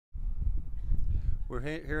We're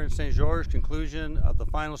here in St. Georges, conclusion of the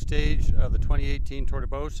final stage of the 2018 Tour de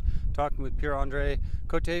Beauce, talking with Pier-Andre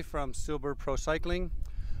Cote from Silver Pro Cycling.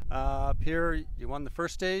 Pierre, you won the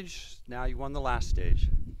first stage, now you won the last stage.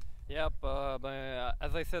 Yep,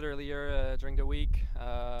 as I said earlier during the week,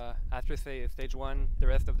 after stage one, the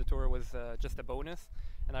rest of the tour was just a bonus,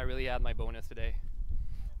 and I really had my bonus today.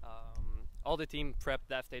 All the team prepped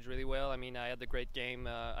that stage really well. I mean, I had a great game.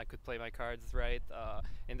 I could play my cards right.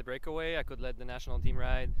 In the breakaway, I could let the national team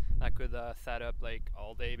ride. I could set up like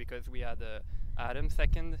all day because we had Adam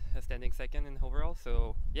second, standing second in overall.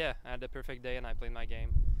 So yeah, I had a perfect day and I played my game.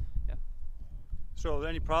 Yeah. So, are there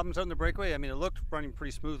any problems out in the breakaway? I mean, it looked running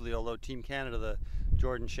pretty smoothly, although Team Canada, the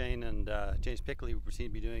Jordan Shane and James Pickley seem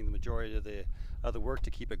to be doing the majority of the work to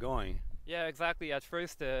keep it going. Yeah, exactly. At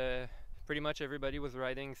first, pretty much everybody was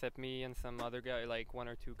riding except me and some other guy, like one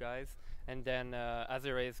or two guys. And then as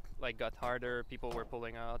the race got harder, people were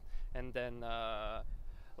pulling out. And then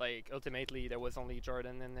ultimately there was only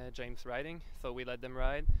Jordan and James riding, so we let them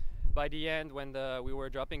ride. By the end, when we were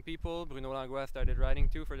dropping people, Bruno Langlois started riding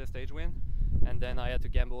too for the stage win. And then I had to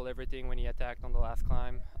gamble everything when he attacked on the last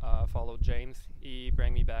climb, followed James. He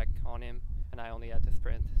brought me back on him, and I only had to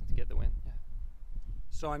sprint to get the win. Yeah.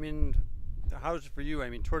 So, I mean, how's it for you? I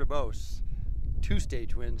mean, Tour de Beauce, 2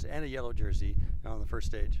 stage wins and a yellow jersey on the first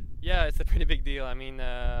stage. Yeah, it's a pretty big deal. I mean,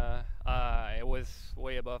 it was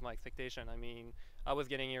way above my expectation. I mean, I was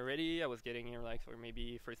getting here ready. I was getting here like for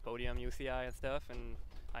maybe first podium UCI and stuff, and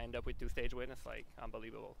I end up with 2 stage wins. It's like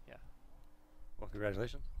unbelievable. Yeah. Well,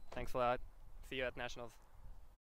 congratulations. Thanks a lot. See you at Nationals.